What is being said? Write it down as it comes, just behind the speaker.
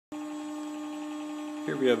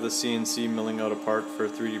Here we have the CNC milling out a part for a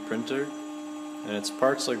 3D printer, and it's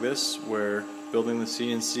parts like this where building the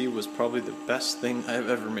CNC was probably the best thing I've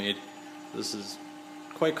ever made. This is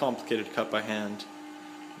quite complicated to cut by hand,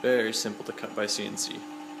 very simple to cut by CNC.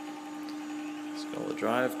 It's got all the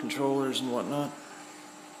drive controllers and whatnot,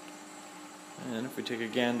 and if we take a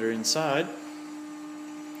gander inside,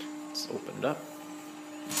 it's opened up.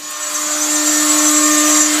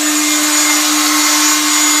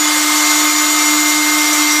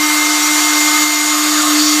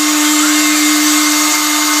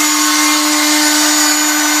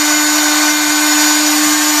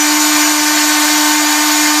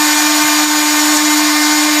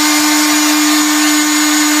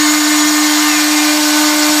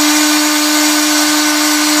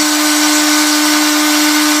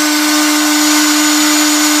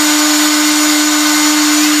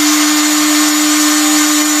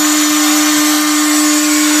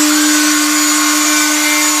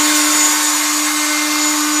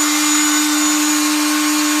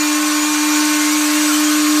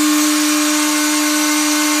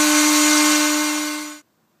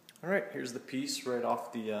 Alright, here's the piece right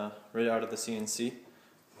off the right out of the CNC.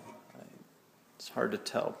 It's hard to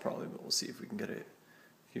tell probably, but we'll see if we can get it.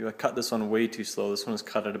 If you cut this one way too slow, this one was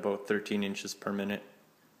cut at about 13 inches per minute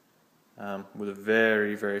with a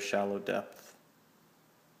very, very shallow depth.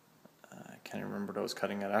 I can't remember what I was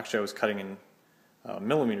cutting at. Actually, I was cutting in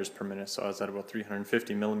millimeters per minute, so I was at about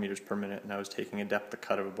 350 millimeters per minute, and I was taking a depth of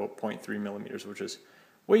cut of about 0.3 millimeters, which is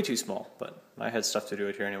way too small, but I had stuff to do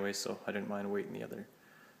it here anyway, so I didn't mind waiting the other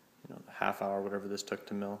the half hour, whatever this took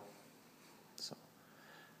to mill. So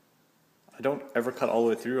I don't ever cut all the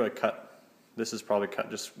way through. This is probably cut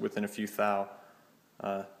just within a few thou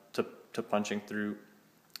to punching through,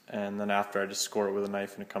 and then after I just score it with a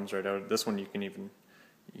knife and it comes right out. This one you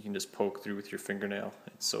can just poke through with your fingernail.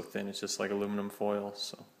 It's so thin, it's just like aluminum foil,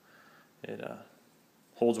 so it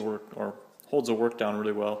holds the work down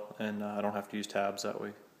really well, and I don't have to use tabs that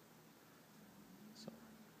way.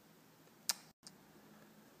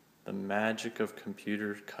 The magic of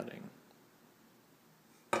computer cutting.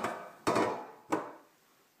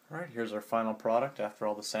 Alright, here's our final product after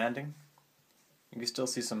all the sanding. You can still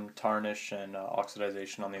see some tarnish and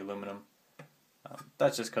oxidization on the aluminum.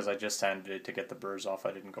 That's just because I just sanded it to get the burrs off.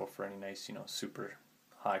 I didn't go for any nice, super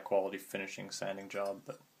high quality finishing sanding job,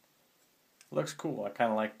 but it looks cool. I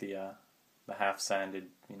kind of like the half sanded,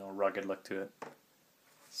 rugged look to it.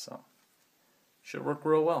 So, should work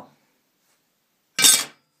real well.